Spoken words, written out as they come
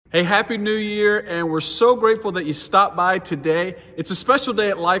Hey, Happy New Year, and we're so grateful that you stopped by today. It's a special day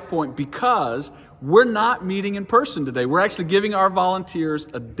at LifePoint because we're not meeting in person today. We're actually giving our volunteers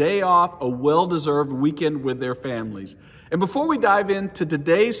a day off, a well-deserved weekend with their families. And before we dive into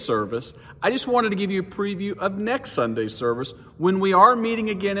today's service, I just wanted to give you a preview of next Sunday's service when we are meeting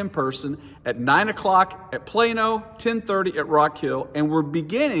again in person at 9 o'clock at Plano, 10:30 at Rock Hill, and we're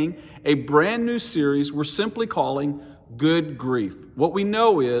beginning a brand new series we're simply calling Good Grief. What we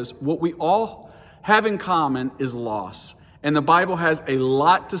know is, what we all have in common is loss. And the Bible has a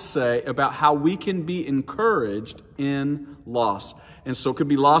lot to say about how we can be encouraged in loss. And so it could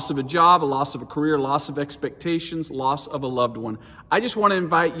be loss of a job, a loss of a career, loss of expectations, loss of a loved one. I just want to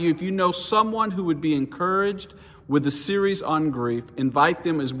invite you, if you know someone who would be encouraged with the series on grief, invite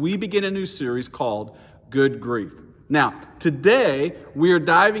them as we begin a new series called Good Grief. Now, today, we are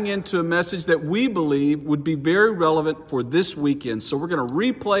diving into a message that we believe would be very relevant for this weekend. So we're going to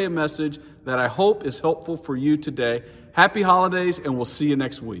replay a message that I hope is helpful for you today. Happy holidays, and we'll see you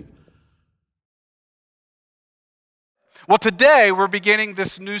next week. Well, today, we're beginning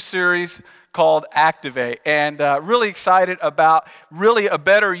this new series called Activate, and really excited about really a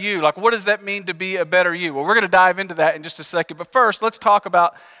better you. Like, what does that mean to be a better you? Well, we're going to dive into that in just a second. But first, let's talk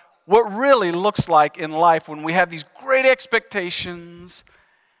about what really looks like in life when we have these great expectations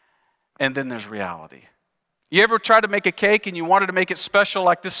and then there's reality. You ever try to make a cake and you wanted to make it special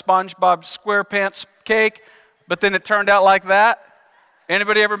like this SpongeBob SquarePants cake, but then it turned out like that?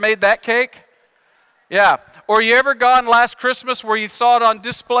 Anybody ever made that cake? Yeah. Or you ever gone last Christmas where you saw it on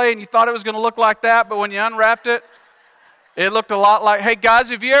display and you thought it was going to look like that, but when you unwrapped it, it looked a lot like, hey guys,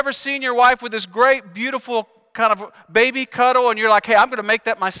 have you ever seen your wife with this great, beautiful kind of baby cuddle and you're like, hey, I'm going to make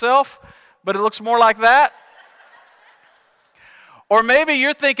that myself, but it looks more like that? Or maybe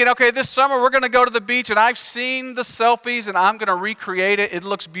you're thinking, okay, this summer we're going to go to the beach and I've seen the selfies and I'm going to recreate it. It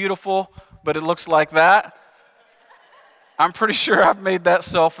looks beautiful, but it looks like that. I'm pretty sure I've made that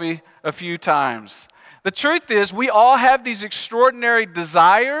selfie a few times. The truth is, we all have these extraordinary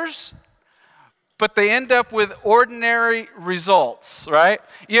desires, but they end up with ordinary results, right?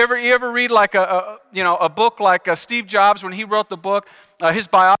 You ever read like a book like Steve Jobs when he wrote the book, his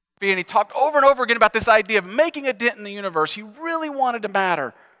biography, and he talked over and over again about this idea of making a dent in the universe. He really wanted to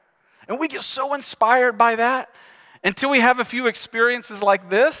matter. And we get so inspired by that until we have a few experiences like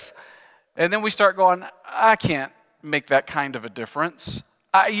this, and then we start going, I can't make that kind of a difference.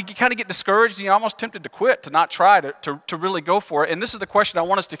 You kind of get discouraged and you're almost tempted to quit, to not try, to really go for it. And this is the question I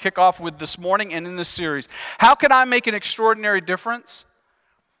want us to kick off with this morning and in this series. How can I make an extraordinary difference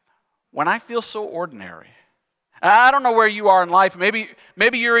when I feel so ordinary? I don't know where you are in life. Maybe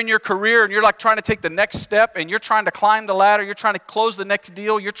you're in your career and you're like trying to take the next step and you're trying to climb the ladder. You're trying to close the next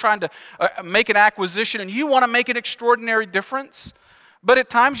deal. You're trying to make an acquisition and you want to make an extraordinary difference. But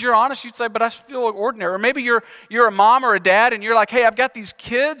at times you're honest, you'd say, but I feel ordinary. Or maybe you're a mom or a dad and you're like, hey, I've got these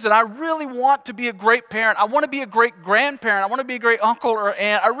kids and I really want to be a great parent. I want to be a great grandparent. I want to be a great uncle or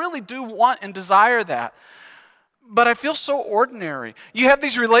aunt. I really do want and desire that. But I feel so ordinary. You have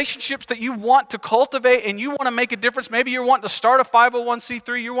these relationships that you want to cultivate and you want to make a difference. Maybe you're wanting to start a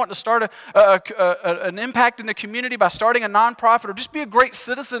 501c3. You're wanting to start an impact in the community by starting a nonprofit or just be a great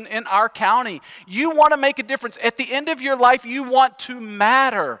citizen in our county. You want to make a difference. At the end of your life, you want to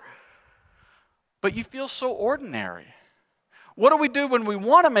matter. But you feel so ordinary. What do we do when we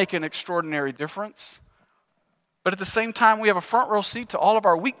want to make an extraordinary difference? But at the same time, we have a front row seat to all of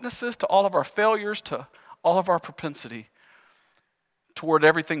our weaknesses, to all of our failures, to all of our propensity toward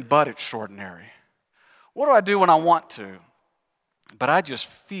everything but extraordinary. What do I do when I want to, but I just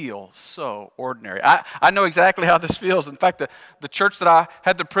feel so ordinary? I know exactly how this feels. In fact, the church that I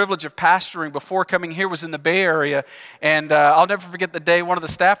had the privilege of pastoring before coming here was in the Bay Area, and I'll never forget the day one of the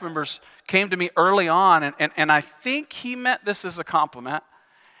staff members came to me early on, and I think he meant this as a compliment.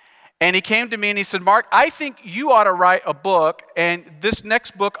 And he came to me and he said, Mark, I think you ought to write a book, and this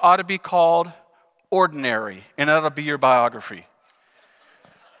next book ought to be called Ordinary, and that'll be your biography.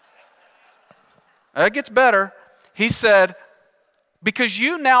 It gets better. He said, because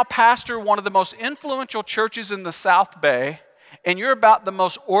you now pastor one of the most influential churches in the South Bay, and you're about the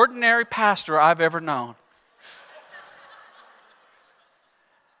most ordinary pastor I've ever known.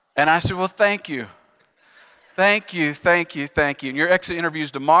 And I said, well, thank you. Thank you. And your exit interview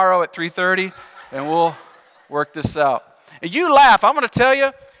is tomorrow at 3:30, and we'll work this out. And you laugh. I'm going to tell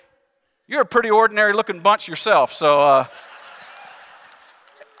you, you're a pretty ordinary looking bunch yourself, so,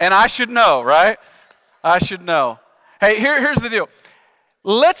 and I should know, right? I should know. Hey, here's the deal.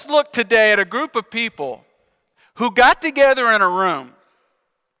 Let's look today at a group of people who got together in a room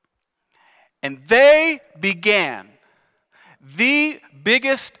and they began the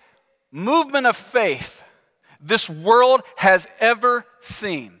biggest movement of faith this world has ever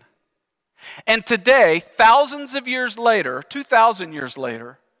seen. And today, thousands of years later, 2,000 years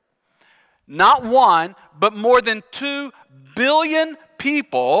later, not one, but more than 2 billion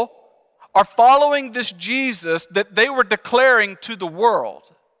people are following this Jesus that they were declaring to the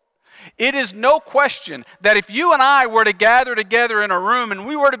world. It is no question that if you and I were to gather together in a room and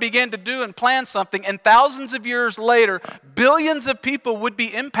we were to begin to do and plan something, and thousands of years later, billions of people would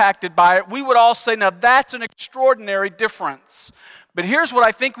be impacted by it, we would all say, now that's an extraordinary difference. But here's what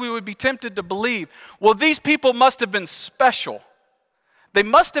I think we would be tempted to believe. Well, these people must have been special. They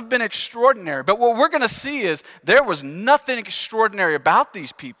must have been extraordinary. But what we're going to see is there was nothing extraordinary about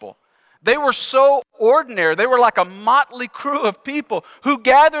these people. They were so ordinary. They were like a motley crew of people who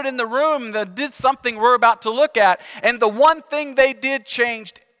gathered in the room that did something we're about to look at. And the one thing they did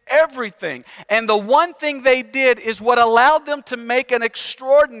changed everything. And the one thing they did is what allowed them to make an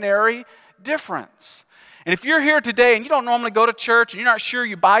extraordinary difference. And if you're here today and you don't normally go to church and you're not sure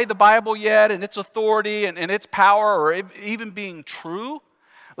you buy the Bible yet and its authority and its power or even being true,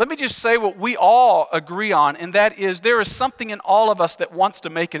 let me just say what we all agree on, and that is there is something in all of us that wants to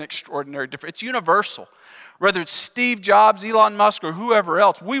make an extraordinary difference. It's universal. Whether it's Steve Jobs, Elon Musk, or whoever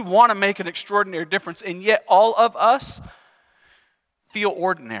else, we want to make an extraordinary difference, and yet all of us feel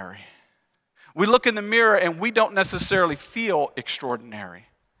ordinary. We look in the mirror and we don't necessarily feel extraordinary.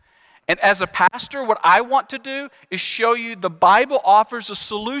 And as a pastor, what I want to do is show you the Bible offers a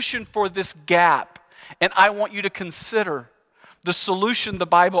solution for this gap, and I want you to consider the solution the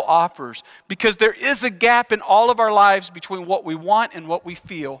Bible offers, because there is a gap in all of our lives between what we want and what we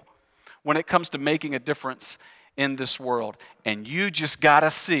feel when it comes to making a difference in this world. And you just got to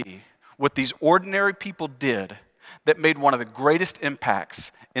see what these ordinary people did that made one of the greatest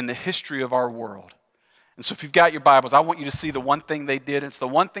impacts in the history of our world. And so if you've got your Bibles, I want you to see the one thing they did. It's the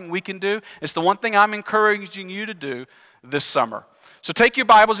one thing we can do. It's the one thing I'm encouraging you to do this summer. So take your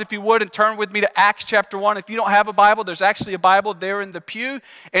Bibles, if you would, and turn with me to Acts chapter 1. If you don't have a Bible, there's actually a Bible there in the pew.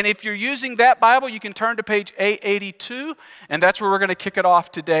 And if you're using that Bible, you can turn to page 882, and that's where we're going to kick it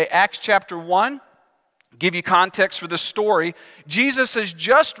off today. Acts chapter 1, give you context for this story. Jesus has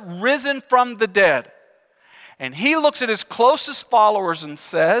just risen from the dead, and he looks at his closest followers and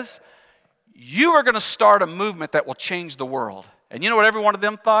says, you are going to start a movement that will change the world. And you know what every one of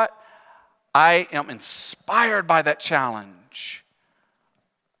them thought? I am inspired by that challenge,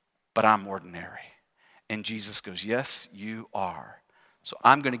 but I'm ordinary. And Jesus goes, yes, you are. So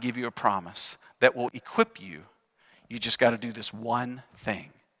I'm going to give you a promise that will equip you. You just got to do this one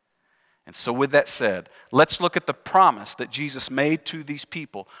thing. And so with that said, let's look at the promise that Jesus made to these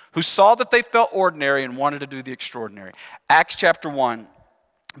people who saw that they felt ordinary and wanted to do the extraordinary. Acts chapter 1,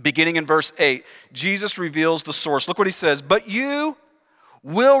 beginning in verse 8, Jesus reveals the source. Look what he says, but you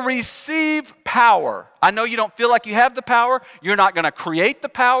will receive power. I know you don't feel like you have the power. You're not going to create the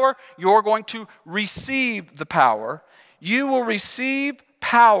power. You're going to receive the power. You will receive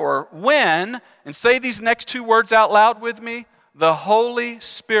power when, and say these next two words out loud with me, the Holy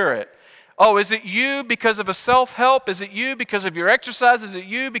Spirit. Oh, is it you because of a self-help? Is it you because of your exercise? Is it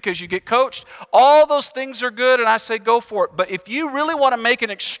you because you get coached? All those things are good, and I say go for it. But if you really want to make an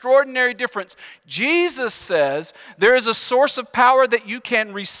extraordinary difference, Jesus says there is a source of power that you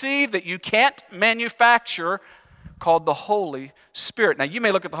can receive, that you can't manufacture, called the Holy Spirit. Now, you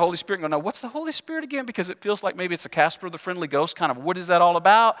may look at the Holy Spirit and go, now, what's the Holy Spirit again? Because it feels like maybe it's a Casper the Friendly Ghost, kind of what is that all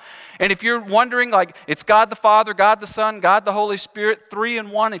about? And if you're wondering, like, it's God the Father, God the Son, God the Holy Spirit, 3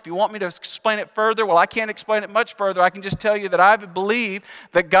 in 1. If you want me to explain it further, well, I can't explain it much further. I can just tell you that I believe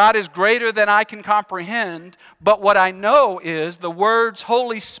that God is greater than I can comprehend. But what I know is the words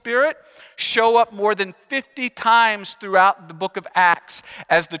Holy Spirit show up more than 50 times throughout the book of Acts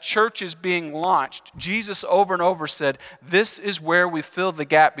as the church is being launched. Jesus over and over said, this is where we fill the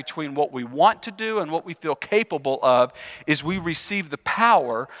gap between what we want to do and what we feel capable of, is we receive the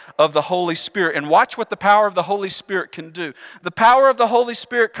power of the Holy Spirit. And watch what the power of the Holy Spirit can do. The power of the Holy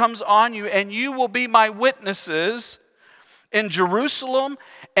Spirit comes on you, and you will be my witnesses in Jerusalem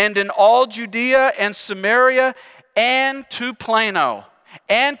and in all Judea and Samaria and to Plano,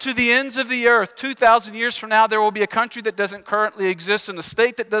 and to the ends of the earth. 2,000 years from now, there will be a country that doesn't currently exist, and a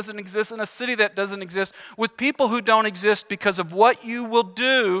state that doesn't exist, and a city that doesn't exist, with people who don't exist because of what you will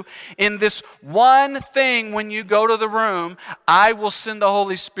do in this one thing when you go to the room. I will send the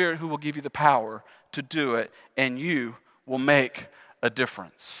Holy Spirit who will give you the power to do it, and you will make a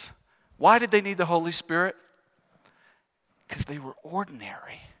difference. Why did they need the Holy Spirit? Because they were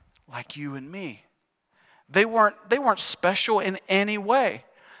ordinary, like you and me. They weren't special in any way.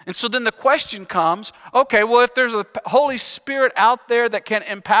 And so then the question comes, okay, well, if there's a Holy Spirit out there that can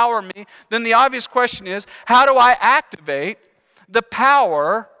empower me, then the obvious question is, how do I activate the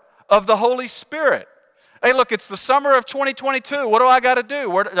power of the Holy Spirit? Hey, look, it's the summer of 2022. What do I got to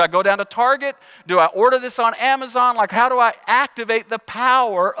do? Where do I go down to Target? Do I order this on Amazon? Like, how do I activate the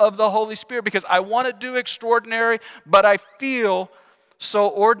power of the Holy Spirit? Because I want to do extraordinary, but I feel so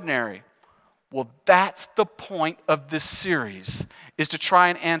ordinary. Well, that's the point of this series, is to try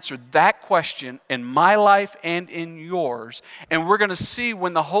and answer that question in my life and in yours. And we're going to see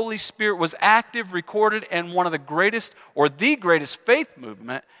when the Holy Spirit was active, recorded, and one of the greatest, or the greatest faith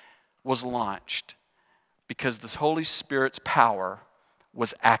movement was launched. Because the Holy Spirit's power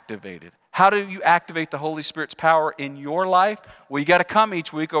was activated. How do you activate the Holy Spirit's power in your life? Well, you got to come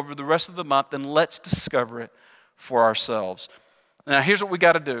each week over the rest of the month, and let's discover it for ourselves. Now, here's what we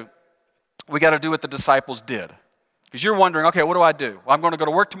got to do. We got to do what the disciples did. Because you're wondering, okay, what do I do? Well, I'm going to go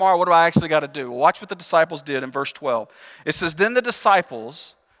to work tomorrow. What do I actually got to do? Well, watch what the disciples did in verse 12. It says, then the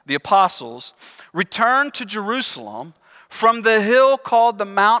disciples, the apostles, returned to Jerusalem from the hill called the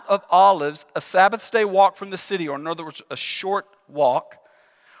Mount of Olives, a Sabbath day walk from the city, or in other words, a short walk.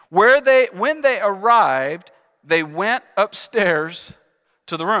 When they arrived, they went upstairs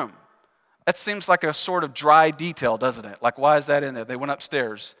to the room. That seems like a sort of dry detail, doesn't it? Like, why is that in there? They went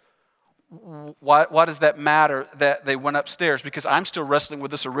upstairs. Why does that matter that they went upstairs? Because I'm still wrestling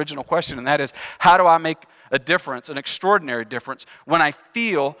with this original question, and that is, how do I make a difference, an extraordinary difference, when I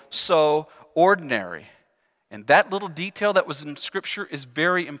feel so ordinary? And that little detail that was in Scripture is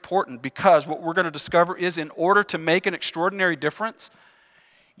very important, because what we're going to discover is, in order to make an extraordinary difference,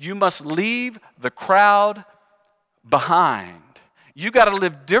 you must leave the crowd behind. You got to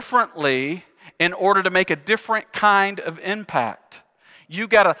live differently in order to make a different kind of impact. You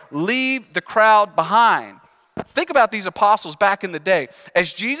got to leave the crowd behind. Think about these apostles back in the day.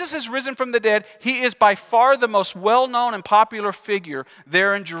 As Jesus has risen from the dead, he is by far the most well-known and popular figure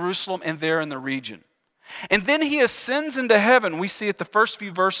there in Jerusalem and there in the region. And then he ascends into heaven. We see it the first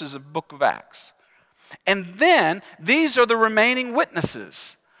few verses of the book of Acts. And then these are the remaining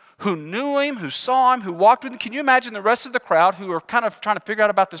witnesses who knew him, who saw him, who walked with him. Can you imagine the rest of the crowd who are kind of trying to figure out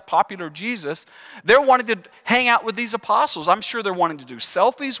about this popular Jesus? They're wanting to hang out with these apostles. I'm sure they're wanting to do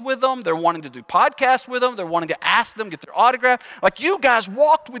selfies with them. They're wanting to do podcasts with them. They're wanting to ask them, get their autograph. Like, you guys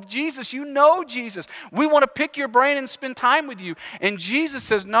walked with Jesus. You know Jesus. We want to pick your brain and spend time with you. And Jesus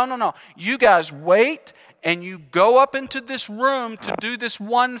says, no. You guys wait, and you go up into this room to do this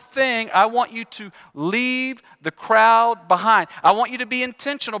one thing. I want you to leave the crowd behind. I want you to be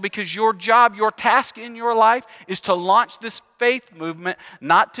intentional, because your job, your task in your life is to launch this faith movement,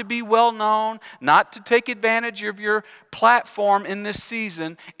 not to be well known, not to take advantage of your platform in this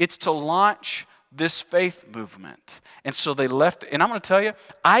season. It's to launch this faith movement. And so they left. And I'm going to tell you,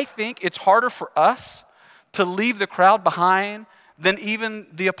 I think it's harder for us to leave the crowd behind than even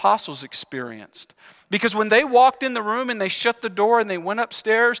the apostles experienced. Because when they walked in the room and they shut the door and they went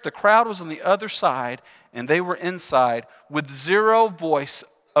upstairs, the crowd was on the other side and they were inside with zero voice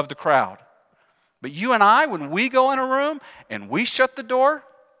of the crowd. But you and I, when we go in a room and we shut the door,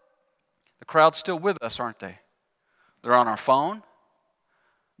 the crowd's still with us, aren't they? They're on our phone.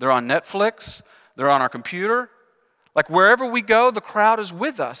 They're on Netflix. They're on our computer. Like, wherever we go, the crowd is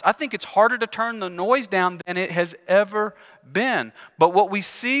with us. I think it's harder to turn the noise down than it has ever been. But what we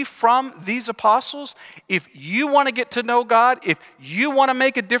see from these apostles, if you want to get to know God, if you want to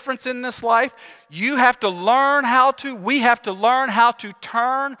make a difference in this life, we have to learn how to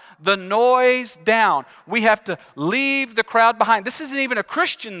turn the noise down. We have to leave the crowd behind. This isn't even a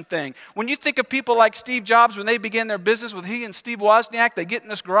Christian thing. When you think of people like Steve Jobs, when they began their business with he and Steve Wozniak, they get in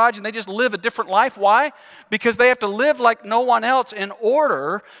this garage and they just live a different life. Why? Because they have to live like no one else in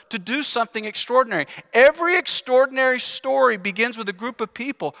order to do something extraordinary. Every extraordinary story begins with a group of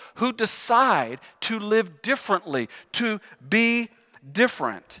people who decide to live differently, to be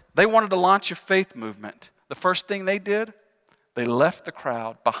different. They wanted to launch a faith movement. The first thing they did, they left the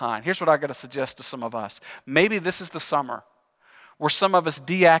crowd behind. Here's what I got to suggest to some of us. Maybe this is the summer where some of us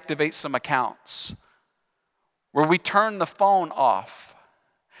deactivate some accounts, where we turn the phone off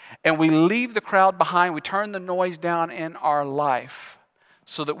and we leave the crowd behind. We turn the noise down in our life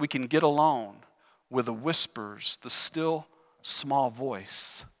so that we can get alone with the whispers, the still small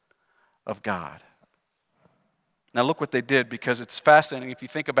voice of God. Now look what they did, because it's fascinating if you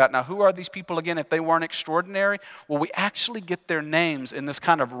think about, now who are these people again if they weren't extraordinary? Well, we actually get their names in this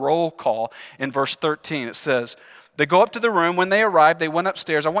kind of roll call in verse 13. It says, they go up to the room. When they arrived, they went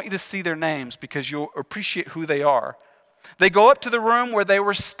upstairs. I want you to see their names because you'll appreciate who they are. They go up to the room where they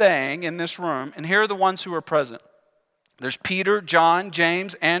were staying in this room, and here are the ones who are present. There's Peter, John,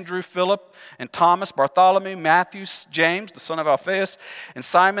 James, Andrew, Philip, and Thomas, Bartholomew, Matthew, James, the son of Alphaeus, and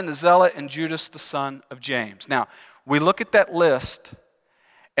Simon the Zealot, and Judas, the son of James. Now, we look at that list,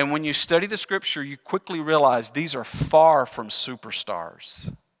 and when you study the scripture, you quickly realize these are far from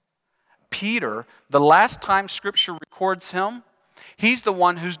superstars. Peter, the last time scripture records him, he's the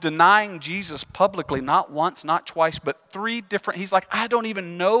one who's denying Jesus publicly, not once, not twice, but 3 different. He's like, I don't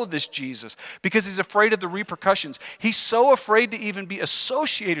even know this Jesus, because he's afraid of the repercussions. He's so afraid to even be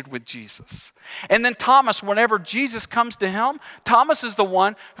associated with Jesus. And then Thomas, whenever Jesus comes to him, Thomas is the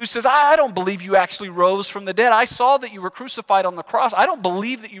one who says, I don't believe you actually rose from the dead. I saw that you were crucified on the cross. I don't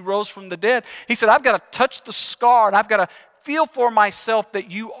believe that you rose from the dead. He said, I've got to touch the scar, and I've got to feel for myself that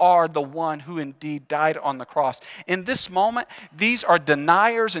you are the one who indeed died on the cross. In this moment, these are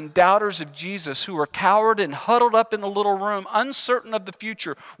deniers and doubters of Jesus who are cowered and huddled up in a little room, uncertain of the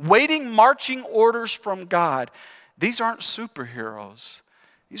future, waiting marching orders from God. These aren't superheroes.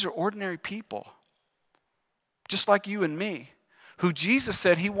 These are ordinary people, just like you and me, who Jesus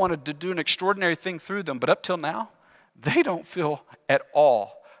said he wanted to do an extraordinary thing through them, but up till now, they don't feel at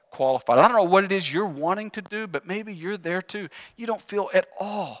all qualified. I don't know what it is you're wanting to do, but maybe you're there too. You don't feel at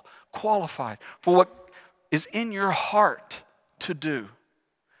all qualified for what is in your heart to do.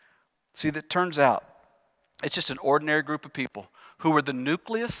 See, that turns out it's just an ordinary group of people who were the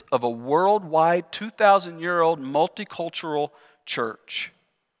nucleus of a worldwide 2,000-year-old multicultural church.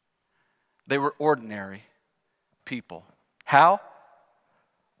 They were ordinary people. How?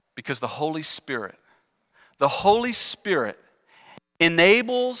 Because the Holy Spirit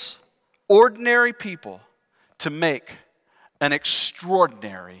enables ordinary people to make an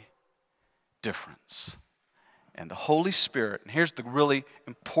extraordinary difference. And the Holy Spirit, and here's the really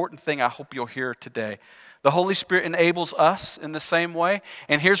important thing I hope you'll hear today. The Holy Spirit enables us in the same way.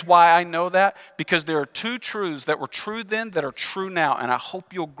 And here's why I know that. Because there are 2 truths that were true then that are true now. And I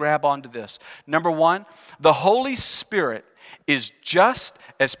hope you'll grab onto this. Number 1, the Holy Spirit is just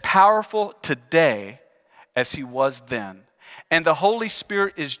as powerful today as he was then. And the Holy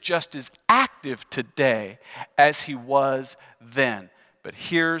Spirit is just as active today as he was then. But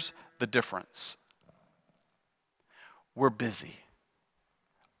here's the difference. We're busy.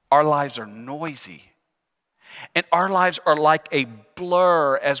 Our lives are noisy. And our lives are like a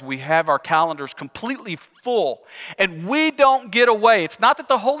blur as we have our calendars completely full. And we don't get away. It's not that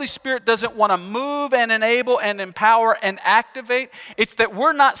the Holy Spirit doesn't want to move and enable and empower and activate. It's that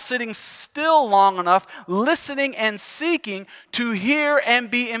we're not sitting still long enough, listening and seeking to hear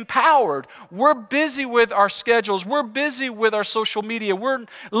and be empowered. We're busy with our schedules. We're busy with our social media. We're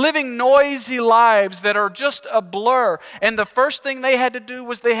living noisy lives that are just a blur. And the first thing they had to do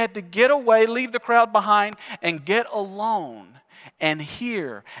was they had to get away, leave the crowd behind, and get alone and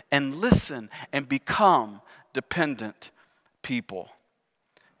hear and listen and become dependent people.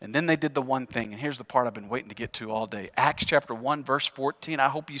 And then they did the one thing, and here's the part I've been waiting to get to all day. Acts chapter 1, verse 14. I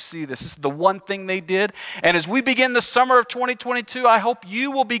hope you see this. This is the one thing they did. And as we begin the summer of 2022, I hope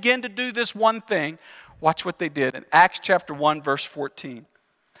you will begin to do this one thing. Watch what they did in Acts chapter 1, verse 14.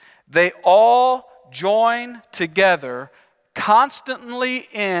 They all joined together constantly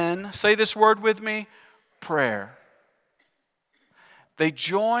in, say this word with me, prayer. They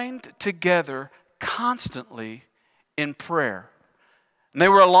joined together constantly in prayer. And they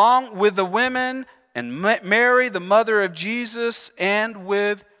were along with the women and Mary, the mother of Jesus, and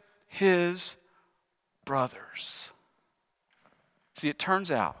with his brothers. See, it turns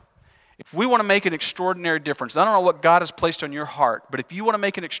out, if we want to make an extraordinary difference, I don't know what God has placed on your heart, but if you want to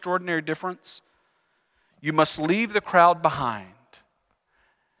make an extraordinary difference, you must leave the crowd behind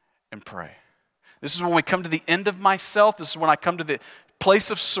and pray. This is when we come to the end of myself. This is when I come to the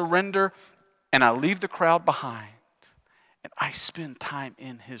place of surrender and I leave the crowd behind and I spend time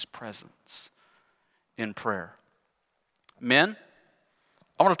in his presence in prayer. Men,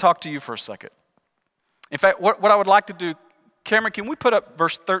 I want to talk to you for a second. In fact, what I would like to do, Cameron, can we put up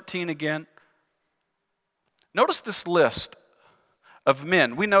verse 13 again? Notice this list of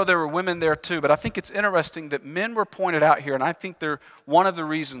men. We know there were women there too, but I think it's interesting that men were pointed out here, and I think they're one of the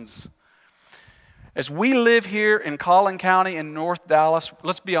reasons. As we live here in Collin County in North Dallas,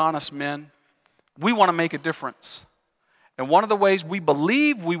 let's be honest, men, we want to make a difference. And one of the ways we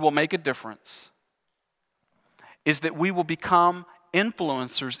believe we will make a difference is that we will become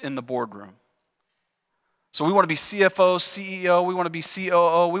influencers in the boardroom. So we want to be CFO, CEO, we want to be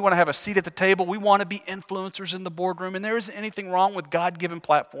COO, we want to have a seat at the table, we want to be influencers in the boardroom, and there isn't anything wrong with God-given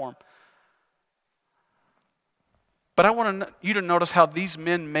platform. But I want you to notice how these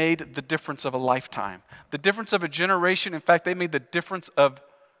men made the difference of a lifetime, the difference of a generation. In fact, they made the difference of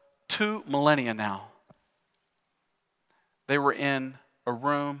 2 millennia now. They were in a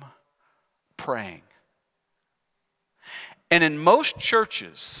room praying. And in most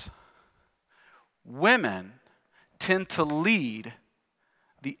churches, women tend to lead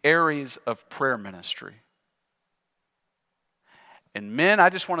the areas of prayer ministry. And men, I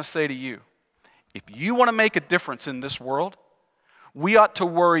just want to say to you, if you want to make a difference in this world, we ought to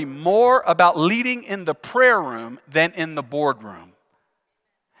worry more about leading in the prayer room than in the boardroom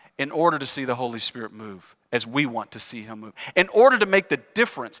in order to see the Holy Spirit move as we want to see Him move, in order to make the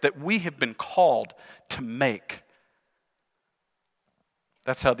difference that we have been called to make.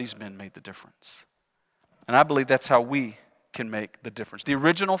 That's how these men made the difference. And I believe that's how we can make the difference. The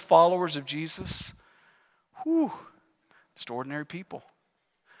original followers of Jesus, just ordinary people.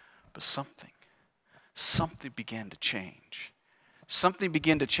 But something began to change. Something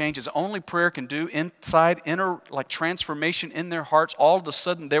began to change as only prayer can do inside, like transformation in their hearts. All of a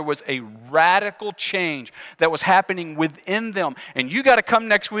sudden, there was a radical change that was happening within them. And you got to come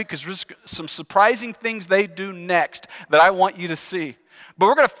next week because there's some surprising things they do next that I want you to see. But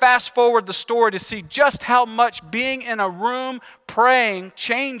we're going to fast forward the story to see just how much being in a room praying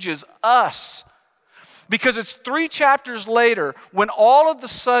changes us. Because it's 3 chapters later when all of a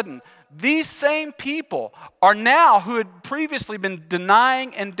sudden these same people are now, who had previously been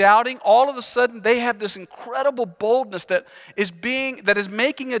denying and doubting, all of a sudden they have this incredible boldness that is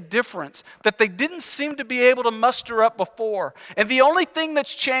making a difference that they didn't seem to be able to muster up before. And the only thing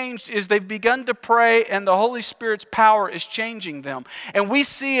that's changed is they've begun to pray and the Holy Spirit's power is changing them. And we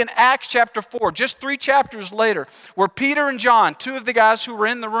see in Acts chapter 4, just 3 chapters later, where Peter and John, 2 of the guys who were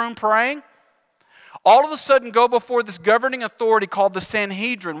in the room praying, all of a sudden go before this governing authority called the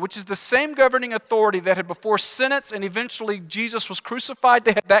Sanhedrin, which is the same governing authority that had before sentence and eventually Jesus was crucified.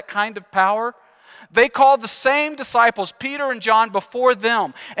 They had that kind of power. They called the same disciples, Peter and John, before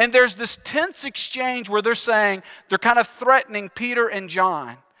them. And there's this tense exchange where they're kind of threatening Peter and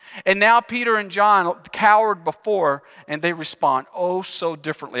John. And now Peter and John cowered before, and they respond, oh, so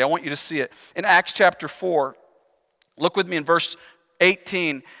differently. I want you to see it. In Acts chapter 4, look with me in verse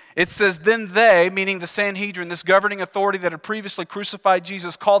 18. It says, then they, meaning the Sanhedrin, this governing authority that had previously crucified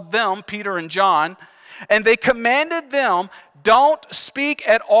Jesus, called them, Peter and John, and they commanded them, don't speak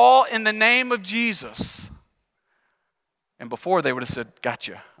at all in the name of Jesus. And before they would have said,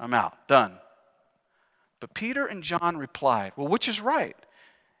 gotcha, I'm out, done. But Peter and John replied, well, which is right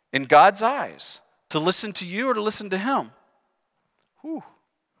in God's eyes, to listen to you or to listen to Him?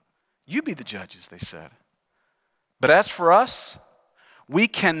 You be the judges, they said. But as for us, we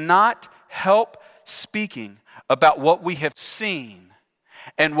cannot help speaking about what we have seen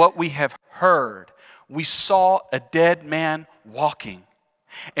and what we have heard. We saw a dead man walking,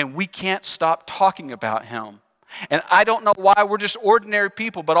 and we can't stop talking about him. And I don't know why, we're just ordinary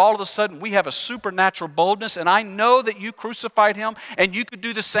people, but all of a sudden we have a supernatural boldness, and I know that you crucified him, and you could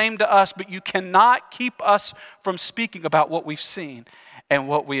do the same to us, but you cannot keep us from speaking about what we've seen and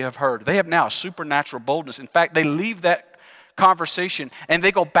what we have heard. They have now a supernatural boldness. In fact, they leave that conversation and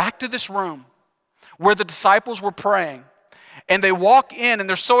they go back to this room where the disciples were praying, and they walk in and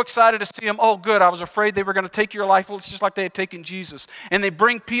they're so excited to see him. Oh good, I was afraid they were going to take your life. Well, it's just like they had taken Jesus. And they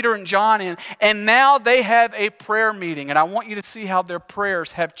bring Peter and John in, and now they have a prayer meeting, and I want you to see how their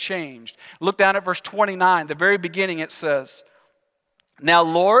prayers have changed. Look down at verse 29. The very beginning it says, now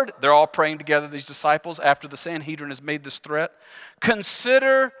Lord, they're all praying together, these disciples, after the Sanhedrin has made this threat,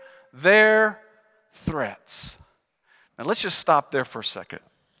 consider their threats. Now let's just stop there for a second.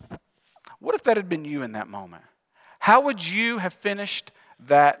 What if that had been you in that moment? How would you have finished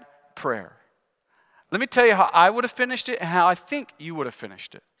that prayer? Let me tell you how I would have finished it and how I think you would have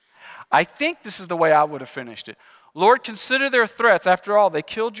finished it. I think this is the way I would have finished it. Lord, consider their threats. After all, they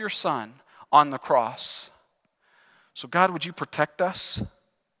killed your son on the cross. So God, would you protect us?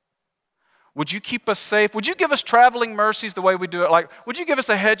 Would you keep us safe? Would you give us traveling mercies the way we do it? Like, would you give us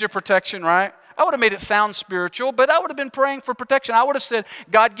a hedge of protection, right? I would have made it sound spiritual, but I would have been praying for protection. I would have said,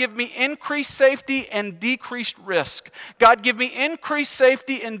 God, give me increased safety and decreased risk. God, give me increased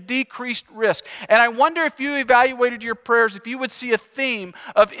safety and decreased risk. And I wonder if you evaluated your prayers, if you would see a theme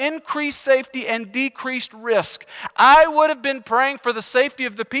of increased safety and decreased risk. I would have been praying for the safety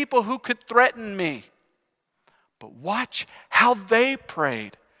of the people who could threaten me. But watch how they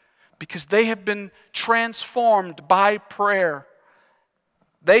prayed, because they have been transformed by prayer.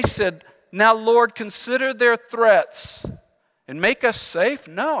 They said, now, Lord, consider their threats and make us safe?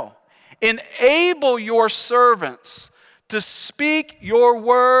 No. Enable your servants to speak your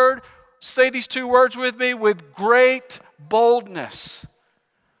word. Say these 2 words with me, with great boldness.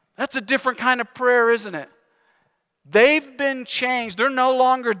 That's a different kind of prayer, isn't it? They've been changed. They're no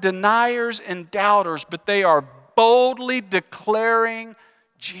longer deniers and doubters, but they are boldly declaring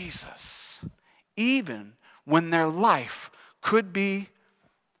Jesus, even when their life could be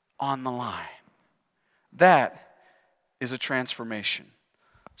on the line. That is a transformation.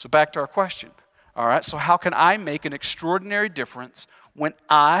 So back to our question. All right, so how can I make an extraordinary difference when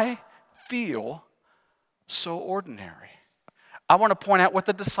I feel so ordinary? I want to point out what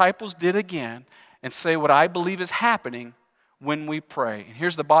the disciples did again and say what I believe is happening when we pray. And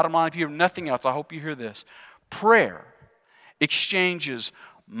here's the bottom line. If you have nothing else, I hope you hear this. Prayer exchanges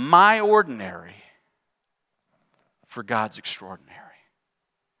my ordinary for God's extraordinary.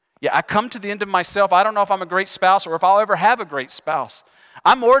 Yeah, I come to the end of myself. I don't know if I'm a great spouse or if I'll ever have a great spouse.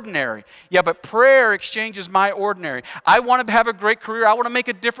 I'm ordinary. Yeah, but prayer exchanges my ordinary. I want to have a great career. I want to make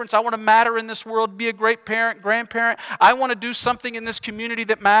a difference. I want to matter in this world, be a great parent, grandparent. I want to do something in this community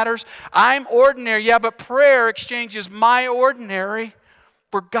that matters. I'm ordinary. Yeah, but prayer exchanges my ordinary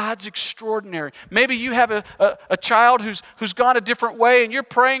for God's extraordinary. Maybe you have a child who's gone a different way and you're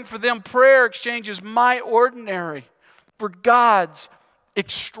praying for them. Prayer exchanges my ordinary for God's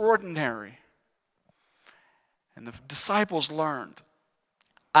extraordinary. And the disciples learned,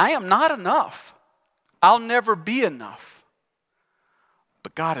 I am not enough. I'll never be enough.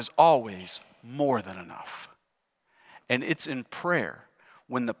 But God is always more than enough. And it's in prayer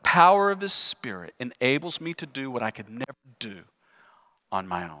when the power of His Spirit enables me to do what I could never do on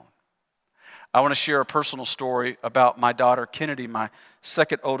my own. I want to share a personal story about my daughter, Kennedy, my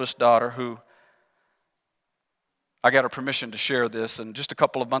second oldest daughter, who I got her permission to share this. And just a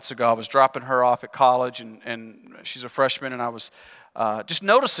couple of months ago, I was dropping her off at college, and she's a freshman, and I was just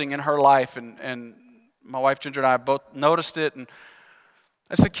noticing in her life, and my wife Ginger and I both noticed it, and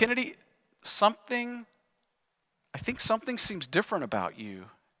I said, Kennedy, I think something seems different about you,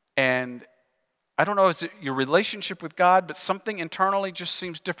 and I don't know, is it your relationship with God, but something internally just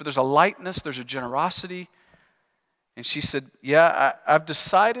seems different. There's a lightness, there's a generosity, and she said, yeah, I've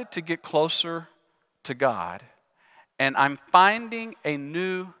decided to get closer to God, and I'm finding a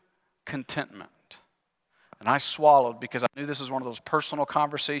new contentment. And I swallowed because I knew this was one of those personal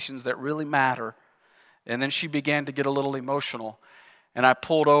conversations that really matter. And then she began to get a little emotional. And I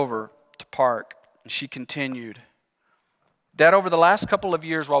pulled over to park, and she continued, Dad, over the last couple of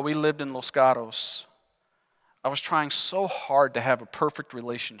years while we lived in Los Gatos, I was trying so hard to have a perfect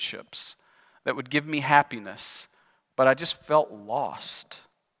relationships that would give me happiness, but I just felt lost.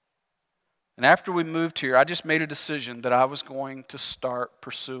 And after we moved here, I just made a decision that I was going to start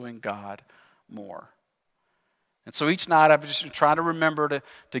pursuing God more. And so each night I've just been trying to remember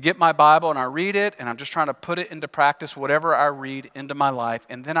to get my Bible, and I read it, and I'm just trying to put it into practice, whatever I read, into my life.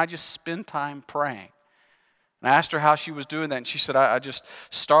 And then I just spend time praying. And I asked her how she was doing that, and she said, I just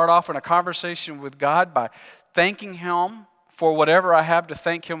start off in a conversation with God by thanking Him for whatever I have to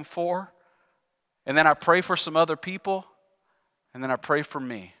thank Him for. And then I pray for some other people, and then I pray for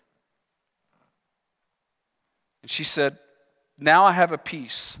me. And she said, now I have a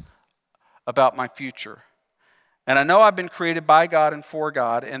peace about my future. And I know I've been created by God and for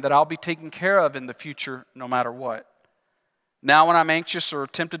God, and that I'll be taken care of in the future no matter what. Now when I'm anxious or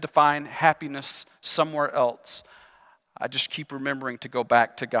tempted to find happiness somewhere else, I just keep remembering to go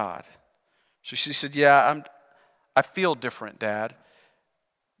back to God. So she said, yeah, I feel different, Dad.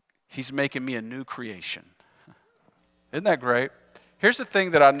 He's making me a new creation. Isn't that great? Here's the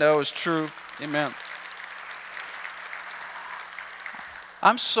thing that I know is true. Amen.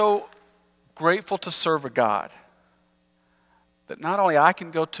 I'm so grateful to serve a God that not only I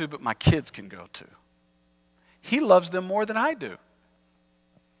can go to, but my kids can go to. He loves them more than I do.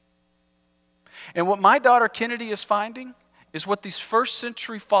 And what my daughter Kennedy is finding is what these first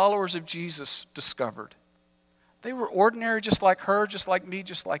century followers of Jesus discovered. They were ordinary just like her, just like me,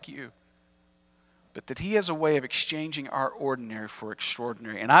 just like you. But that He has a way of exchanging our ordinary for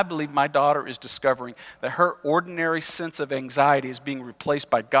extraordinary. And I believe my daughter is discovering that her ordinary sense of anxiety is being replaced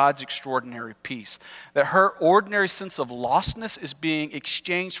by God's extraordinary peace. That her ordinary sense of lostness is being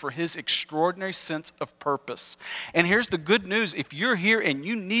exchanged for His extraordinary sense of purpose. And here's the good news. If you're here and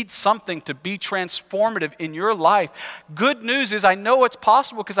you need something to be transformative in your life, good news is I know it's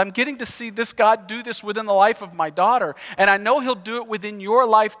possible because I'm getting to see this God do this within the life of my daughter. And I know He'll do it within your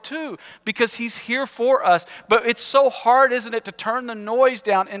life too, because He's here for us. But it's so hard, isn't it, to turn the noise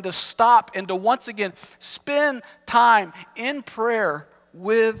down and to stop and to once again spend time in prayer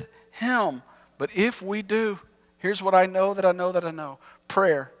with Him. But if we do, here's what I know that I know that I know.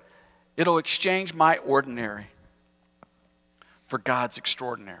 Prayer, it'll exchange my ordinary for God's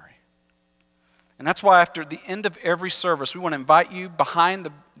extraordinary. And that's why after the end of every service, we want to invite you behind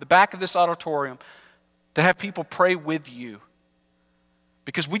the back of this auditorium to have people pray with you.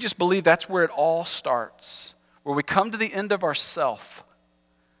 Because we just believe that's where it all starts. where we come to the end of ourself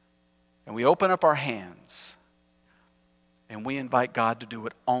and we open up our hands and we invite God to do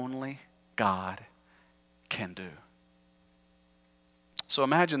what only God can do. So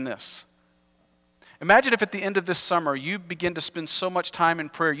imagine this. Imagine if at the end of this summer you begin to spend so much time in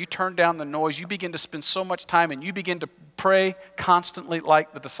prayer, you turn down the noise, you begin to spend so much time and you begin to pray constantly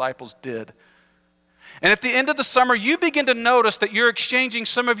like the disciples did. And at the end of the summer, you begin to notice that you're exchanging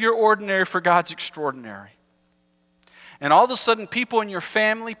some of your ordinary for God's extraordinary. And all of a sudden, people in your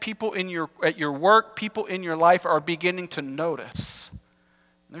family, people at your work, people in your life are beginning to notice.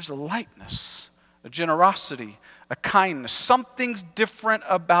 There's a lightness, a generosity, a kindness. Something's different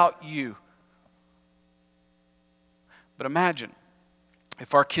about you. But imagine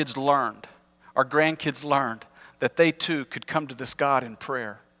if our kids learned, our grandkids learned, that they too could come to this God in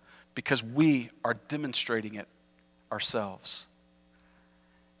prayer because we are demonstrating it ourselves.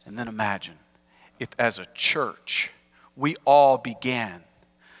 And then imagine if as a church we all began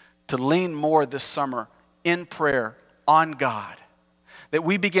to lean more this summer in prayer on God. That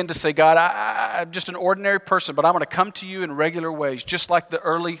we begin to say, God, I'm just an ordinary person, but I'm going to come to you in regular ways, just like the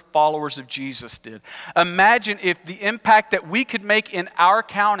early followers of Jesus did. Imagine if the impact that we could make in our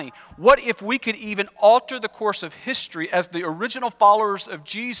county, what if we could even alter the course of history as the original followers of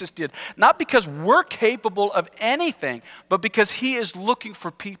Jesus did? Not because we're capable of anything, but because he is looking for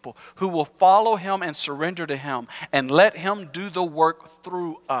people who will follow him and surrender to him and let him do the work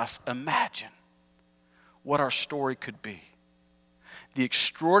through us. Imagine what our story could be. The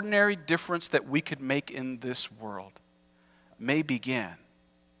extraordinary difference that we could make in this world may begin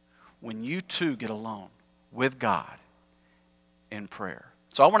when you too get alone with God in prayer.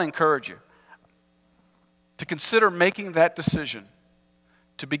 So I want to encourage you to consider making that decision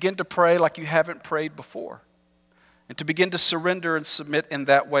to begin to pray like you haven't prayed before. And to begin to surrender and submit in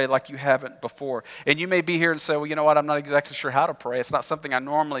that way like you haven't before. And you may be here and say, well, you know what, I'm not exactly sure how to pray. It's not something I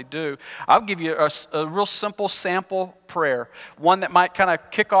normally do. I'll give you a real simple sample prayer, one that might kind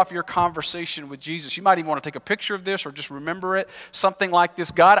of kick off your conversation with Jesus. You might even want to take a picture of this or just remember it. Something like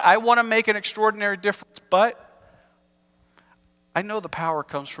this: God, I want to make an extraordinary difference, but I know the power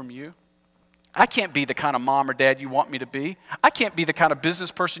comes from you. I can't be the kind of mom or dad you want me to be. I can't be the kind of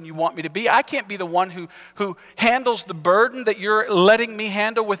business person you want me to be. I can't be the one who handles the burden that you're letting me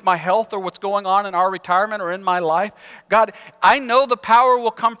handle with my health or what's going on in our retirement or in my life. God, I know the power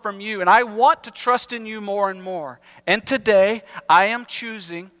will come from you, and I want to trust in you more and more. And today, I am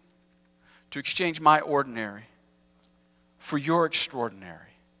choosing to exchange my ordinary for your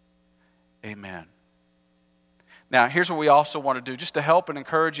extraordinary. Amen. Now, here's what we also want to do, just to help and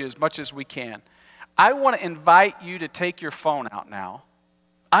encourage you as much as we can. I want to invite you to take your phone out now.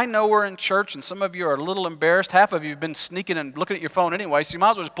 I know we're in church, and some of you are a little embarrassed. Half of you have been sneaking and looking at your phone anyway, so you might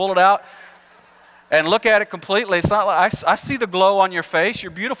as well just pull it out and look at it completely. It's not like I see the glow on your face.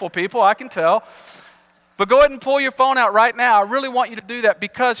 You're beautiful people, I can tell. But go ahead and pull your phone out right now. I really want you to do that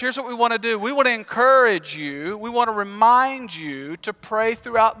because here's what we want to do. We want to encourage you. We want to remind you to pray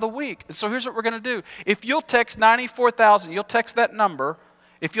throughout the week. And so here's what we're going to do. If you'll text 94,000, you'll text that number.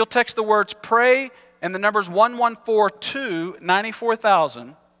 If you'll text the words pray and the number's 1142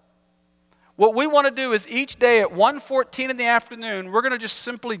 94,000, what we want to do is each day at 1:14 in the afternoon, we're going to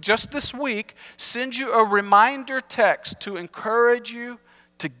just this week, send you a reminder text to encourage you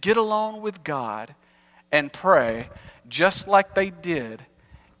to get alone with God and pray just like they did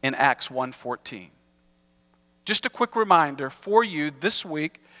in Acts 1:14. Just a quick reminder for you this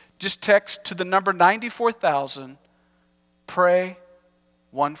week, just text to the number 94,000, pray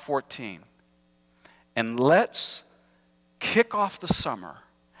 1:14. And let's kick off the summer.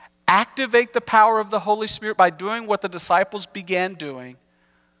 Activate the power of the Holy Spirit by doing what the disciples began doing.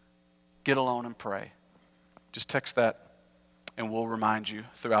 Get alone and pray. Just text that and we'll remind you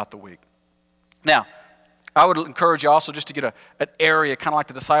throughout the week. Now, I would encourage you also just to get an area, kind of like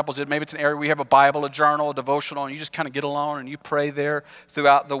the disciples did. Maybe it's an area where you have a Bible, a journal, a devotional, and you just kind of get alone and you pray there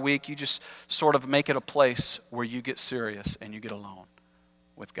throughout the week. You just sort of make it a place where you get serious and you get alone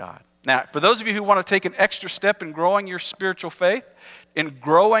with God. Now, for those of you who want to take an extra step in growing your spiritual faith, in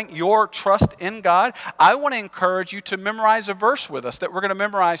growing your trust in God, I want to encourage you to memorize a verse with us that we're going to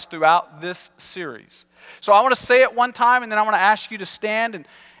memorize throughout this series. So I want to say it one time, and then I want to ask you to stand and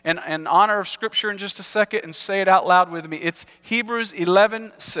in honor of Scripture in just a second and say it out loud with me. It's Hebrews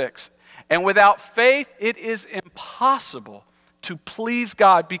 11:6. And without faith, it is impossible to please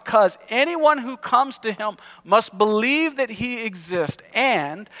God, because anyone who comes to him must believe that he exists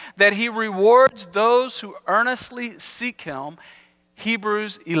and that he rewards those who earnestly seek him.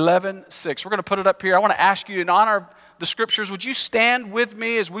 Hebrews 11:6. We're going to put it up here. I want to ask you, in honor of the scriptures, would you stand with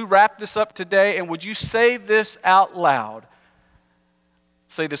me as we wrap this up today, and would you say this out loud?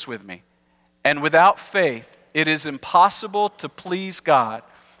 Say this with me. And without faith, it is impossible to please God,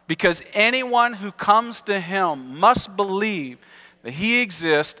 because anyone who comes to him must believe that he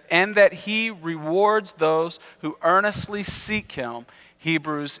exists and that he rewards those who earnestly seek him.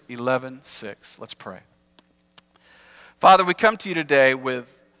 Hebrews 11:6. Let's pray. Father, we come to you today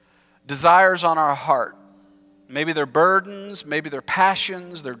with desires on our heart. Maybe they're burdens, maybe they're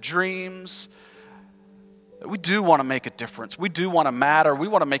passions, they're dreams. We do want to make a difference. We do want to matter. We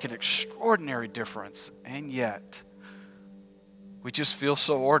want to make an extraordinary difference. And yet, we just feel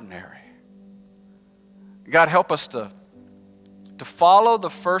so ordinary. God, help us to follow the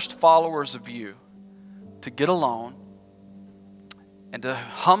first followers of you, to get alone and to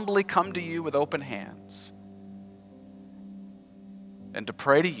humbly come to you with open hands and to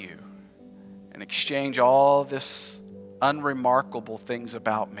pray to you and exchange all this unremarkable things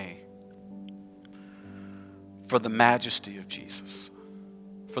about me for the majesty of Jesus,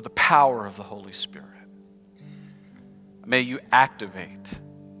 for the power of the Holy Spirit. May you activate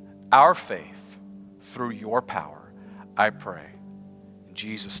our faith through your power, I pray. In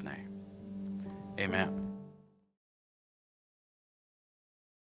Jesus' name, amen.